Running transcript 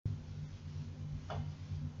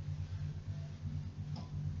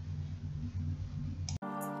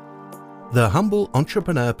The Humble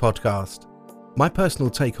Entrepreneur Podcast. My personal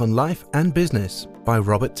take on life and business by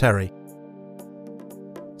Robert Terry.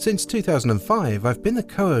 Since 2005, I've been the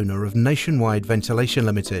co-owner of Nationwide Ventilation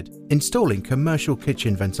Limited, installing commercial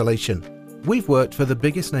kitchen ventilation. We've worked for the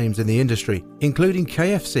biggest names in the industry, including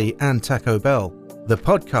KFC and Taco Bell. The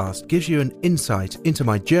podcast gives you an insight into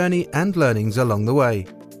my journey and learnings along the way.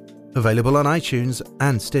 Available on iTunes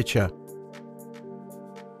and Stitcher.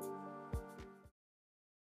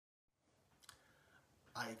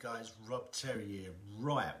 Hey guys, Rob Terry here.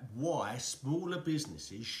 Right, why smaller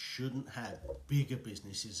businesses shouldn't have bigger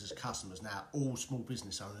businesses as customers. Now, all small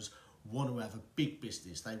business owners want to have a big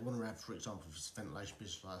business. They want to have, for example, if it's a ventilation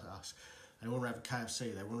business like us, they want to have a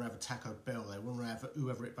KFC, they want to have a Taco Bell, they want to have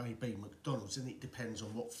whoever it may be, McDonald's, and it depends on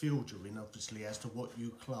what field you're in, obviously, as to what you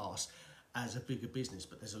class as a bigger business.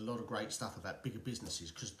 But there's a lot of great stuff about bigger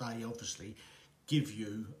businesses because they obviously give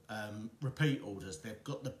you repeat orders. They've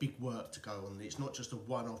got the big work to go on. It's not just a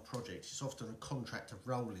one-off project. It's often a contract of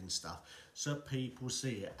rolling stuff. So people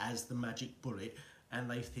see it as the magic bullet and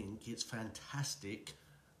they think it's fantastic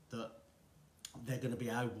that they're going to be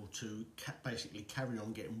able to basically carry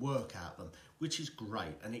on getting work out of them, which is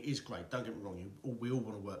great. And it is great. Don't get me wrong. We all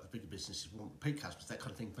want to work for bigger businesses, we want repeat customers, that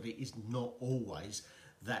kind of thing. But it is not always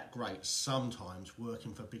that great. Sometimes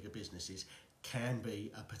working for bigger businesses can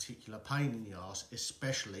be a particular pain in the arse,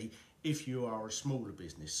 especially if you are a smaller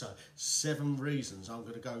business. So 7 reasons I'm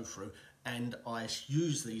going to go through, and I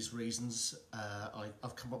use these reasons,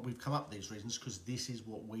 we've come up with these reasons because this is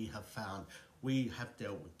what we have found. We have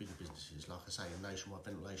dealt with bigger businesses, like I say, in Nationwide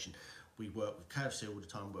Ventilation. We work with KFC all the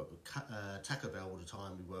time, we work with Taco Bell all the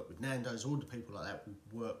time, we work with Nando's, all the people like that we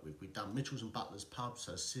work with. We've done Mitchells and Butlers pubs,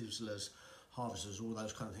 so Sizzlers, Harvesters, all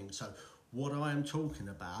those kind of things. So what I am talking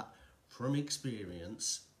about from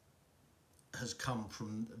experience has come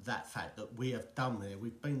from that fact that we have done there,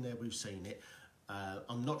 we've been there, we've seen it.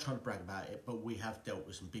 I'm not trying to brag about it, but we have dealt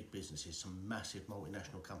with some big businesses, some massive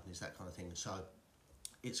multinational companies, that kind of thing. So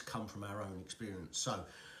it's come from our own experience. So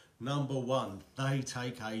number 1, they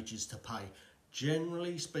take ages to pay.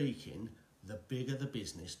 Generally speaking, the bigger the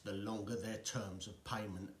business, the longer their terms of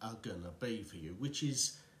payment are gonna be for you, which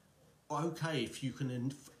is okay if you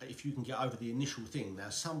can get over the initial thing. Now,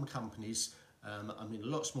 some companies, a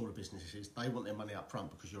lot of smaller businesses, they want their money up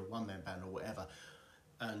front because you're a one-man band or whatever,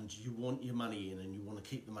 and you want your money in and you want to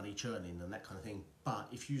keep the money churning and that kind of thing. But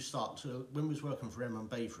if you start to, when we was working for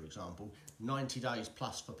M&B, for example, 90 days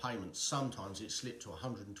plus for payments, sometimes it slipped to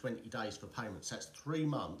 120 days for payments. That's 3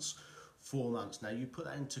 months, 4 months. Now, you put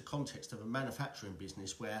that into context of a manufacturing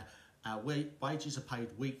business where our wages are paid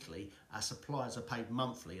weekly, our suppliers are paid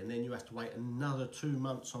monthly, and then you have to wait another 2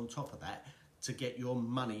 months on top of that to get your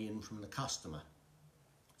money in from the customer.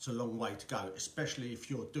 It's a long way to go, especially if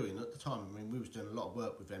you're doing, at the time, we was doing a lot of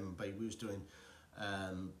work with M&B. We was doing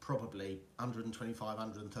probably 125,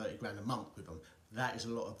 130 grand a month with them. That is a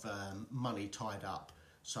lot of money tied up.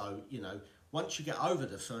 So, once you get over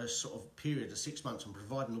the first sort of period of 6 months and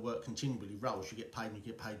providing the work continually rolls, you get paid and you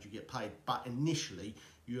get paid, you get paid. But initially,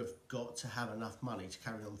 you have got to have enough money to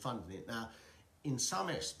carry on funding it. Now, in some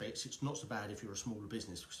aspects, it's not so bad if you're a smaller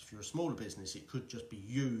business, because if you're a smaller business, it could just be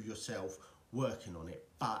you yourself working on it.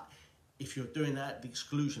 But if you're doing that at the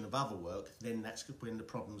exclusion of other work, then that's when the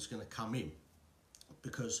problem's going to come in.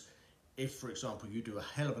 Because if, for example, you do a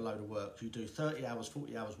hell of a load of work, you do 30 hours,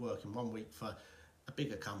 40 hours work in 1 week for a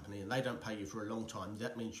bigger company and they don't pay you for a long time,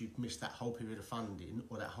 that means you've missed that whole period of funding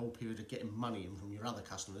or that whole period of getting money in from your other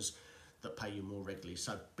customers that pay you more regularly.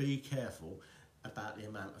 So be careful about the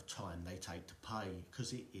amount of time they take to pay,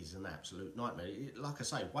 because it is an absolute nightmare. Like I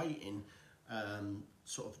say, waiting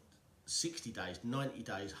sort of 60 days, 90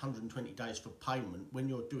 days, 120 days for payment when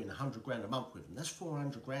you're doing 100 grand a month with them, that's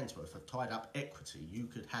 400 grand's worth of tied up equity you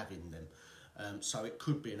could have in them. So it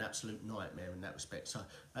could be an absolute nightmare in that respect. So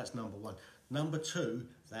that's number 1. Number 2,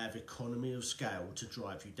 they have economy of scale to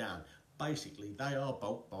drive you down. Basically, they are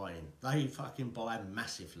bulk buying. They fucking buy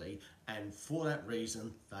massively, and for that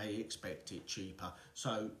reason, they expect it cheaper.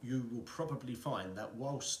 So you will probably find that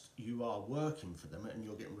whilst you are working for them and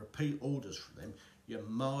you're getting repeat orders from them, your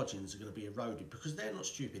margins are going to be eroded because they're not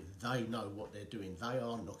stupid. They know what they're doing. They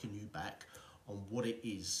are knocking you back on what it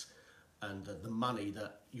is and the money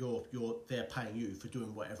that they're paying you for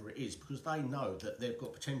doing whatever it is, because they know that they've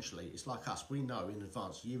got potentially, it's like us, we know in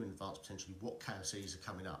advance, a year in advance potentially, what KFCs are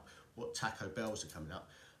coming up, what Taco Bells are coming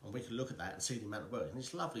up, and we can look at that and see the amount of work. And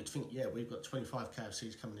it's lovely to think, yeah, we've got 25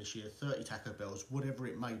 KFCs coming this year, 30 Taco Bells, whatever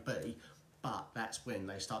it may be, but that's when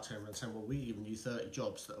they start turning around and saying, well, we're giving you 30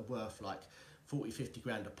 jobs that are worth like 40, 50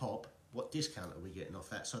 grand a pop, what discount are we getting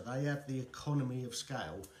off that? So they have the economy of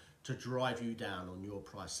scale to drive you down on your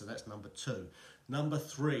price. So that's number 2. Number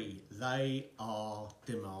 3, they are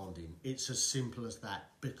demanding. It's as simple as that.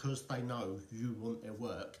 Because they know you want their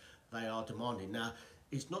work, they are demanding. Now,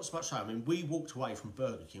 it's not so much so. I mean, we walked away from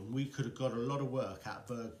Burger King. We could have got a lot of work out of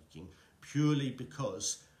Burger King purely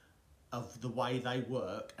because of the way they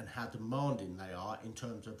work and how demanding they are in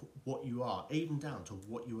terms of what you are, even down to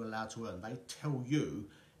what you're allowed to earn. They tell you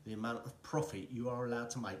the amount of profit you are allowed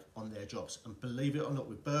to make on their jobs. And believe it or not,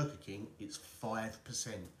 with Burger King, it's 5%.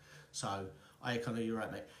 So, I kind of, you're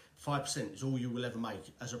right, mate. 5% is all you will ever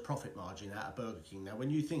make as a profit margin out of Burger King. Now, when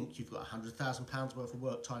you think you've got £100,000 worth of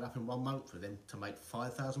work tied up in 1 month for them to make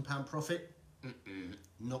 £5,000 profit,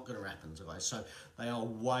 not going to happen, guys. So they are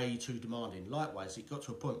way too demanding. Likewise, it got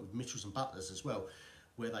to a point with Mitchells and Butlers as well,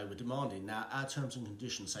 where they were demanding. Now, our terms and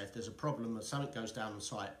conditions say if there's a problem or something goes down on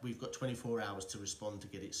site, we've got 24 hours to respond to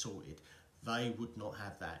get it sorted. They would not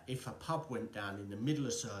have that. If a pub went down in the middle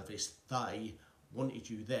of service, they wanted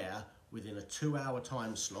you there within a 2-hour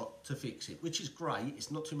time slot to fix it, which is great.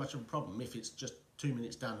 It's not too much of a problem if it's just 2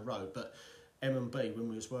 minutes down the road. But M&B, when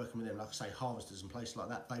we was working with them, like I say, Harvesters and places like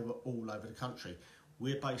that, they were all over the country.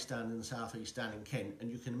 We're based down in the southeast, down in Kent,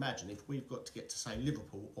 and you can imagine if we've got to get to, say,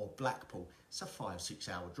 Liverpool or Blackpool, it's a 5-6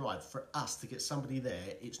 hour drive. For us to get somebody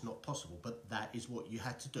there, it's not possible, but that is what you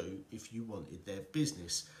had to do if you wanted their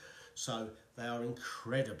business. So they are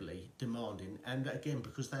incredibly demanding, and again,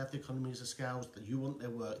 because they have the economies of scale, that you want their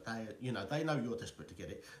work, they know you're desperate to get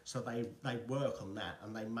it, so they work on that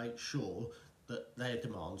and they make sure that their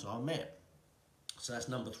demands are met. So that's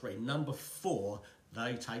number 3. Number 4,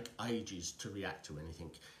 they take ages to react to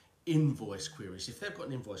anything. Invoice queries. If they've got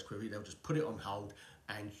an invoice query, they'll just put it on hold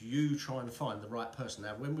and you try and find the right person.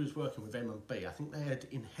 Now, when we was working with M&B, I think they had,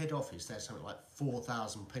 in head office, they had something like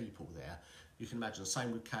 4,000 people there. You can imagine the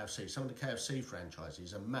same with KFC. Some of the KFC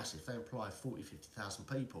franchises are massive. They employ 40, 50,000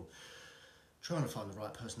 people. Trying to find the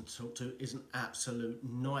right person to talk to is an absolute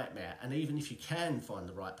nightmare. And even if you can find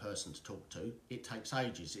the right person to talk to, it takes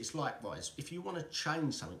ages. It's likewise, if you want to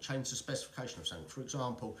change something, change the specification of something. For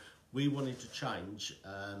example, we wanted to change,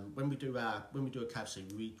 when we do a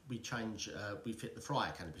KFC, we fit the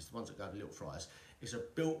fryer canopies, the ones that go with little fryers. It's a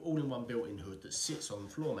all-in-one built-in hood that sits on the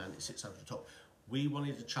floor mount, it sits over the top. We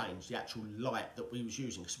wanted to change the actual light that we was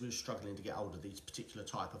using because we were struggling to get hold of these particular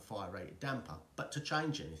type of fire-rated damper. But to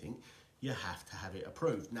change anything, you have to have it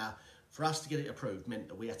approved. Now, for us to get it approved meant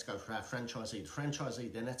that we had to go for our franchisee. The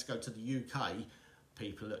franchisee then had to go to the UK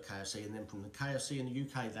people at KFC, and then from the KFC in the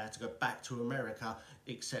UK, they had to go back to America,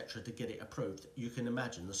 etc., to get it approved. You can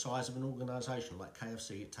imagine the size of an organisation like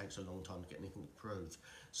KFC, it takes a long time to get anything approved.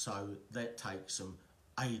 So that takes them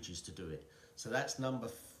ages to do it. So that's number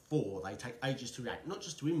 4. They take ages to react, not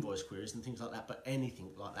just to invoice queries and things like that, but anything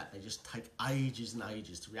like that. They just take ages and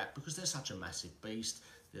ages to react because they're such a massive beast.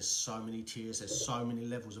 There's so many tiers, there's so many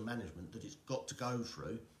levels of management that it's got to go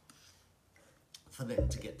through for them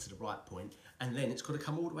to get to the right point. And then it's got to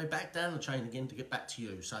come all the way back down the chain again to get back to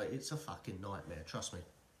you. So it's a fucking nightmare, trust me.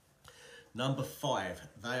 Number 5,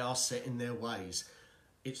 they are set in their ways.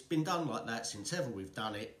 It's been done like that since ever we've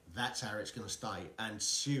done it. That's how it's going to stay. And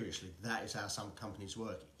seriously, that is how some companies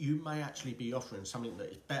work. You may actually be offering something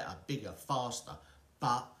that is better, bigger, faster,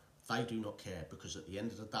 but they do not care because at the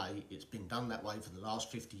end of the day, it's been done that way for the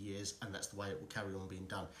last 50 years and that's the way it will carry on being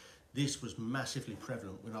done. This was massively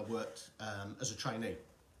prevalent when I worked as a trainee.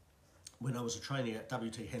 When I was a trainee at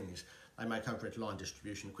WT Henleys, they make overhead line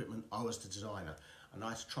distribution equipment. I was the designer and I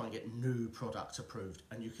had to try and get new products approved.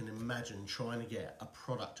 And you can imagine trying to get a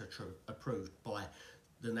product approved by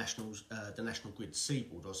the National Grid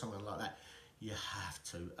Seaboard or something like that. You have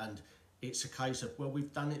to. And it's a case of, well,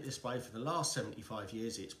 we've done it this way for the last 75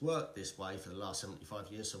 years. It's worked this way for the last 75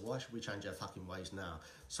 years. So why should we change our fucking ways now?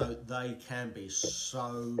 So they can be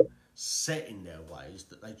so set in their ways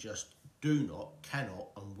that they just do not, cannot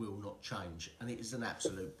and will not change. And it is an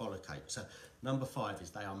absolute bollockake. So number 5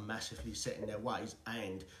 is they are massively set in their ways.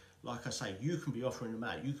 And like I say, you can be offering them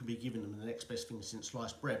out. You can be giving them the next best thing since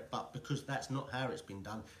sliced bread. But because that's not how it's been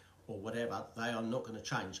done or whatever, they are not going to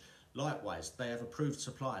change. Likewise, they have approved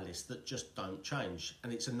supplier lists that just don't change.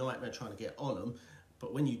 And it's a nightmare trying to get on them.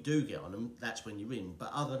 But when you do get on them, that's when you're in.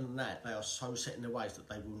 But other than that, they are so set in their ways that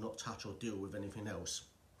they will not touch or deal with anything else.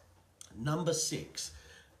 Number 6,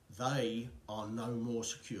 they are no more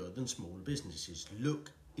secure than smaller businesses.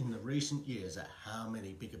 Look in the recent years at how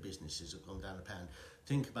many bigger businesses have gone down the pan.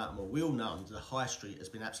 Think about them all. We all know the high street has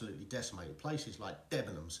been absolutely decimated. Places like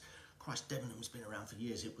Debenhams. Christ, Debenhams been around for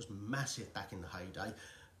years. It was massive back in the heyday.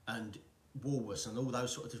 And Woolworths and all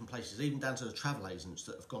those sort of different places, even down to the travel agents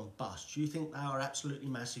that have gone bust. Do you think they are absolutely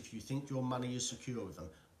massive? You think your money is secure with them?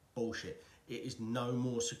 bullshit. It is no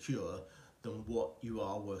more secure than what you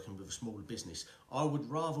are working with a smaller business. I would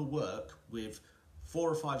rather work with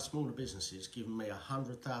 4 or 5 smaller businesses giving me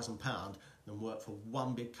 £100,000 than work for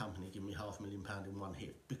one big company giving me £500,000 in one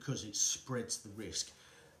hit, because it spreads the risk.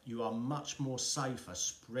 You are much more safer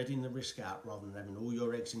spreading the risk out rather than having all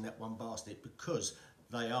your eggs in that one basket, because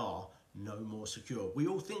they are no more secure. We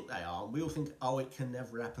all think they are, and we all think, oh, it can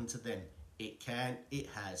never happen to them. It can, it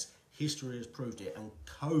has. History has proved it, and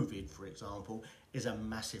COVID, for example, is a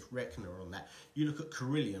massive reckoner on that. You look at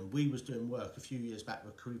Carillion. We was doing work a few years back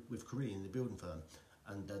with Carillion, the building firm,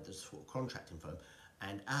 and the sort of contracting firm,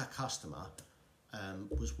 and our customer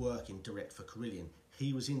was working direct for Carillion.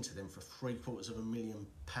 He was into them for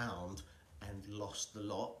 £750,000 and lost the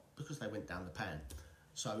lot because they went down the pan.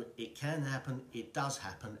 So it can happen, it does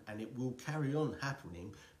happen, and it will carry on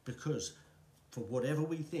happening, because for whatever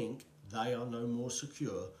we think, they are no more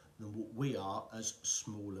secure than what we are as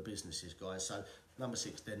smaller businesses, guys. So number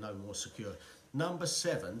 6, they're no more secure. Number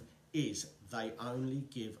 7 is they only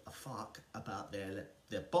give a fuck about their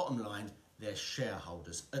bottom line, their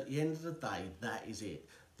shareholders. At the end of the day, that is it.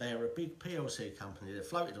 They are a big PLC company, they're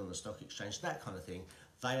floated on the stock exchange, that kind of thing.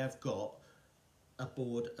 They have got a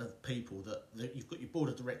board of people that you've got your board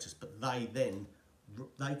of directors, but they then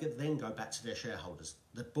go back to their shareholders.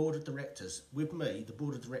 The board of directors, with me, the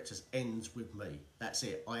board of directors ends with me. That's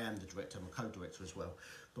it. I am the director, I'm a co-director as well,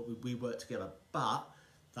 but we work together. But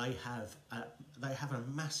they have a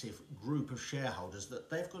massive group of shareholders that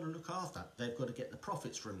they've got to look after. They've got to get the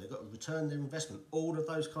profits from, they've got to return their investment, all of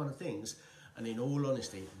those kind of things. And in all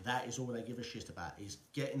honesty, that is all they give a shit about, is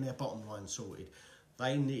getting their bottom line sorted.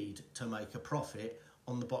 They need to make a profit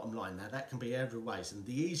on the bottom line. Now, that can be every ways, and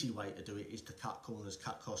the easy way to do it is to cut corners,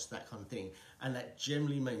 cut costs, that kind of thing. And that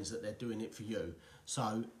generally means that they're doing it for you.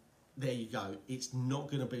 So there you go. It's not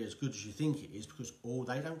going to be as good as you think it is, because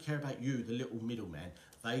they don't care about you, the little middleman.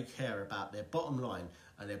 They care about their bottom line,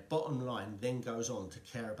 and their bottom line then goes on to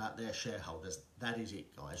care about their shareholders. That is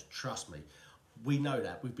it, guys. Trust me. We know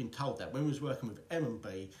that. We've been told that. When we was working with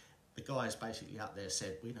M&B, the guys basically out there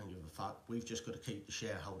said, we don't give a fuck. We've just got to keep the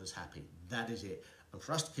shareholders happy. That is it. And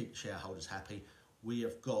for us to keep the shareholders happy, we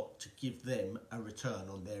have got to give them a return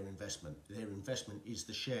on their investment. Their investment is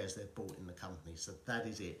the shares they've bought in the company. So that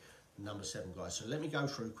is it. Number 7, guys. So let me go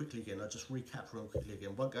through quickly again. I'll just recap real quickly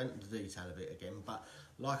again. Won't go into the detail of it again. But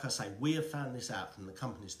like I say, we have found this out from the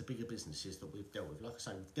companies, the bigger businesses that we've dealt with. Like I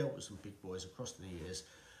say, we've dealt with some big boys across the years,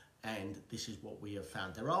 and this is what we have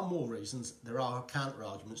found. There are more reasons. There are counter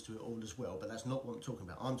arguments to it all as well, but that's not what I'm talking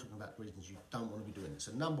about. I'm talking about the reasons you don't want to be doing it.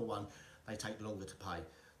 So number 1, they take longer to pay.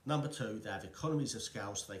 Number 2, they have economies of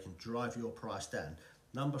scale so they can drive your price down.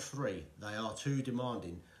 Number 3, they are too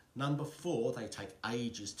demanding. Number 4, they take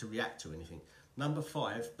ages to react to anything. Number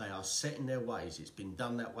 5, they are set in their ways. It's been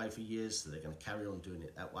done that way for years, so they're going to carry on doing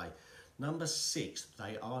it that way. Number 6,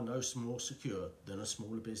 they are no more secure than a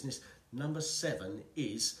smaller business. Number 7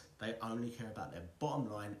 is they only care about their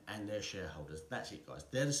bottom line and their shareholders. That's it, guys.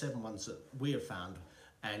 They're the 7 ones that we have found,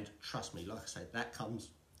 and trust me, like I say, that comes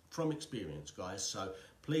from experience, guys. So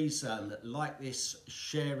please like this,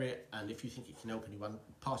 share it, and if you think it can help anyone,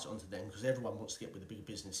 pass it on to them, because everyone wants to get with the bigger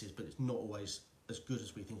businesses, but it's not always as good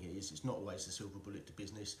as we think it is. It's not always the silver bullet to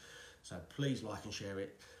business. So please like and share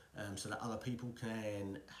it so that other people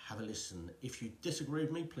can have a listen. If you disagree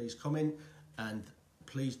with me, please comment, and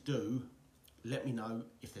please do let me know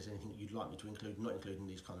if there's anything you'd like me to include, not including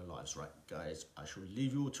these kind of lives. Right, guys, I shall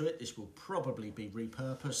leave you all to it. This will probably be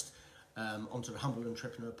repurposed onto the Humble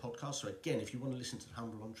Entrepreneur podcast. So again, if you want to listen to the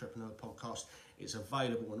Humble Entrepreneur podcast, it's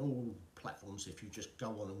available on all platforms. If you just go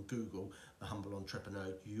on and Google the Humble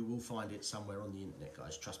Entrepreneur, you will find it somewhere on the internet,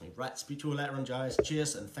 guys. Trust me. Right, speak to you all later on, guys.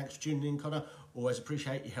 Cheers, and thanks for tuning in, Connor. Always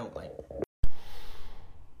appreciate your help, mate.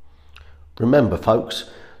 Remember, folks,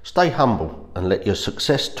 stay humble and let your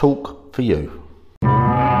success talk for you.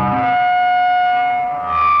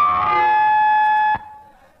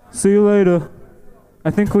 See you later. I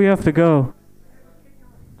think we have to go.